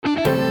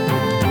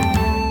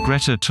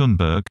Greta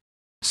Thunberg.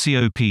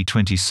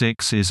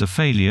 COP26 is a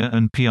failure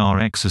and PR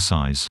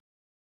exercise.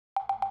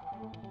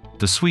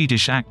 The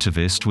Swedish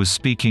activist was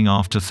speaking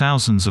after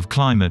thousands of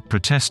climate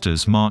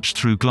protesters marched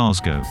through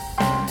Glasgow.